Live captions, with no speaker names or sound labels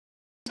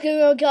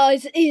going on,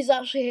 guys? It is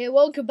Ashley here.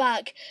 Welcome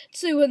back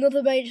to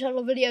another main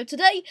channel video.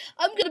 Today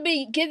I'm going to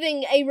be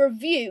giving a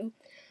review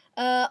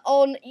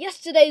on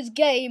yesterday's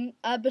game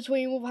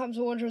between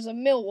Wolverhampton Wanderers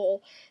and Millwall.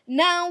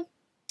 Now,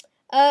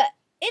 in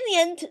the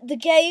end, the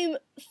game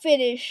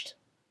finished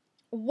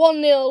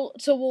 1-0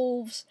 to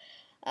Wolves,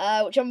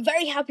 which I'm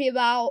very happy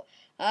about.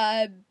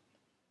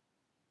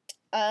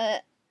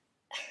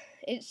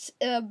 It's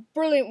a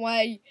brilliant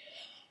way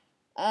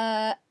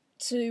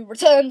to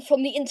return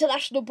from the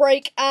international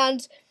break,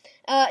 and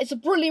it's a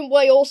brilliant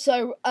way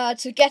also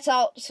to get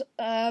out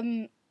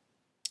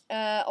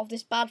of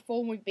this bad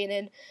form we've been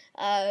in.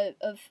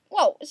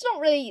 Well, it's not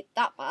really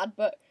that bad,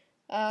 but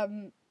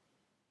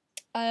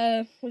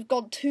we've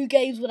gone 2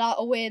 games without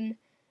a win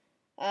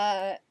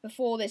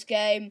before this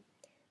game,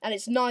 and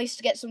it's nice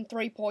to get some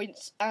 3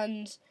 points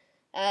and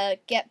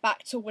get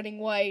back to winning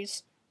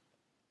ways.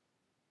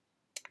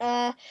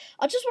 I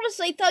just want to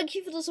say thank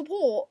you for the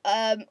support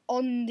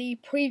on the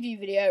preview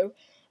video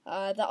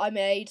that I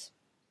made.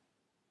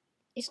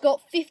 It's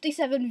got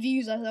 57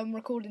 views as I'm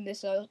recording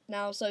this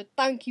now, so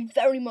thank you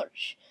very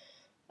much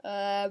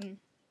for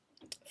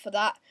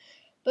that.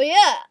 But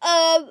yeah,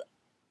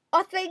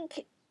 I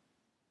think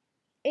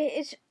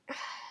it's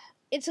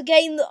a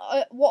game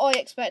that what I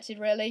expected,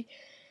 really.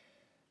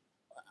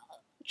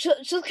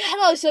 Just can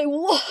I say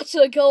what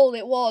a goal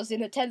it was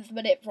in the 10th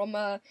minute from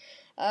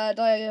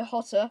Diogo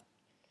Jota.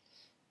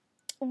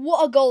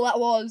 What a goal that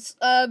was!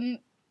 I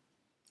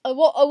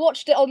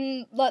watched it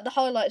on the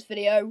highlights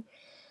video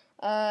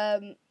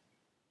on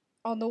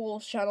the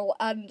Wolves channel,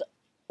 and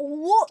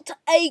what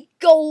a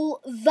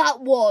goal that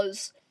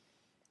was!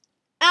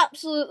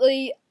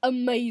 Absolutely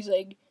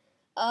amazing.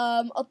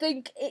 I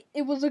think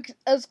it was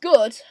as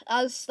good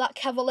as that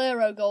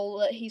Cavaleiro goal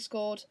that he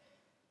scored.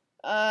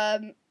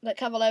 That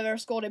Cavaleiro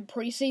scored in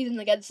pre-season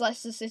against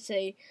Leicester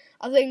City.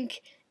 I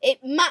think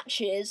it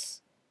matches,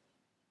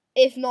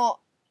 if not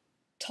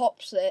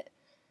tops it.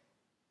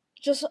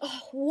 Just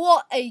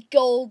what a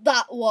goal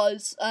that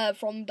was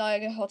from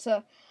Diogo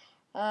Jota.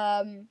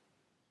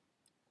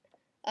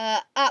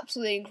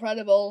 Absolutely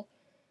incredible.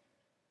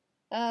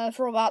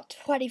 From about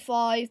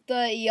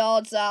 25-30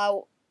 yards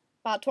out,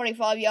 about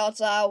 25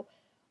 yards out,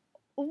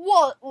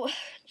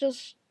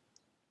 just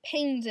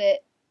pinged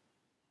it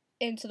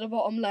into the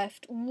bottom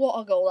left. What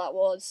a goal that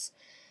was.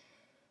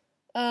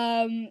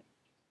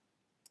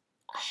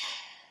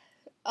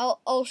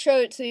 I'll show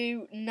it to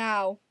you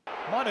now.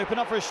 Might open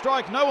up for a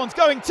strike. No one's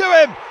going to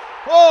him.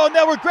 Oh, and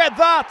they'll regret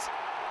that.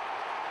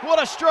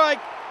 What a strike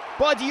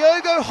by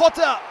Diogo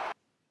Jota.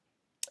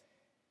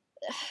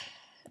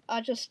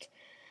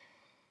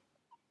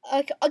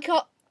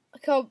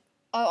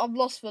 I'm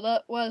lost for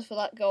that words for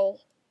that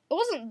goal. It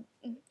wasn't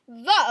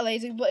that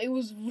amazing, but it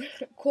was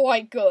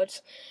quite good.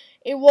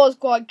 It was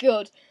quite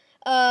good.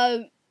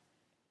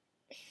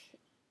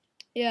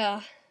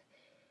 Yeah.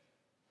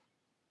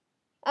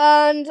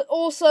 And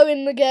also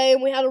in the game,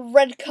 we had a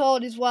red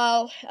card as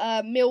well.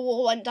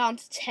 Millwall went down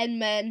to 10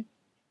 men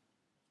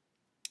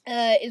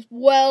as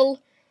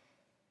well.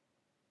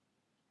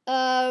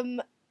 A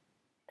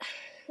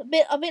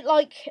bit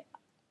like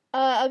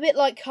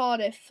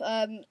Cardiff.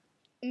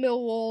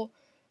 Millwall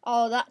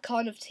are that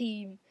kind of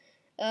team.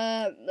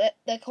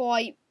 They're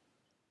quite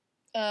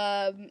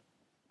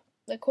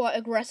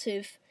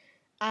aggressive,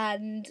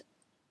 and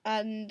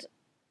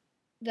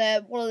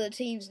they're one of the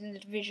teams in the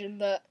division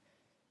that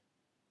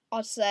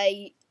I'd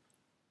say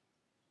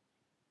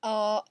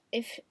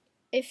if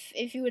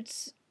you would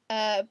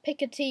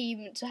pick a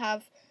team to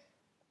have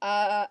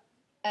a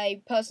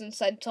person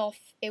sent off,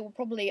 it will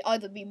probably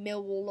either be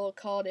Millwall or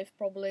Cardiff,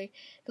 probably,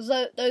 because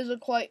those are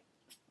quite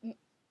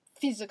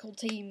physical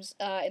teams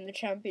in the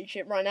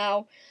Championship right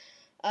now.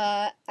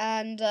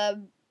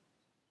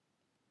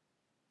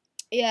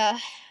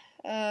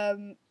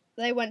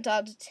 They went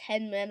down to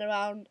 10 men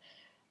around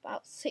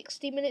about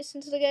 60 minutes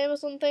into the game or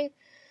something.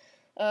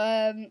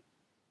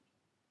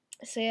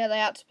 So yeah, they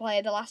had to play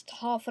the last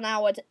half an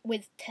hour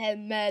with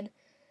 10 men.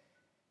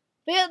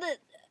 But yeah,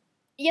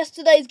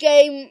 yesterday's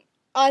game,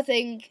 I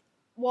think,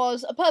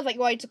 was a perfect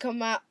way to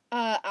come out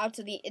of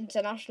the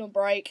international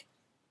break.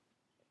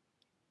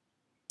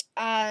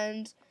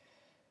 And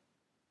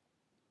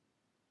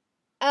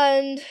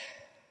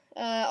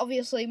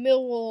obviously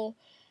Millwall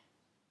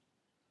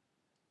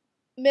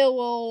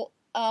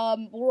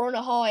were on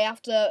a high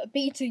after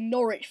beating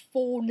Norwich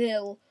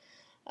 4-0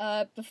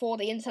 before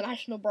the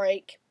international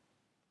break.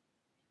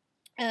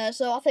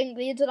 So I think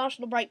the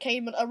international break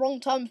came at a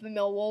wrong time for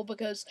Millwall,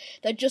 because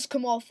they'd just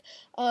come off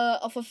a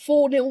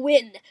 4-0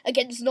 win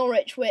against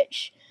Norwich,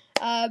 which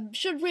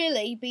should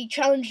really be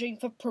challenging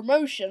for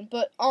promotion,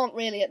 but aren't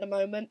really at the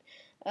moment.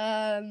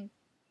 They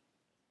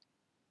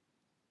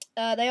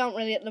aren't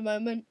really at the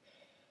moment.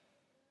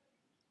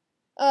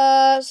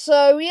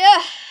 So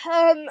yeah,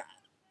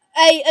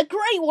 a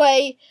great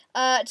way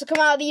to come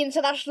out of the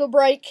international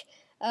break,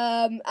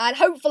 and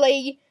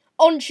hopefully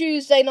on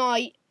Tuesday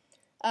night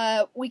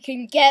we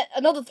can get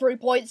another 3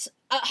 points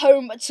at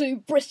home to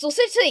Bristol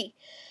City.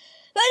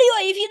 But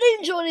anyway, if you did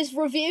enjoy this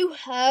review,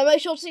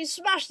 make sure to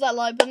smash that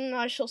like button.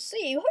 I shall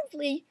see you,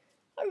 hopefully,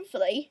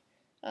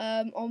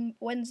 on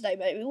Wednesday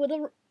maybe, with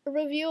a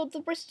review of the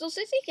Bristol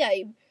City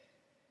game.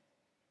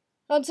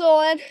 Until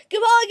then,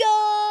 goodbye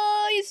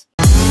guys!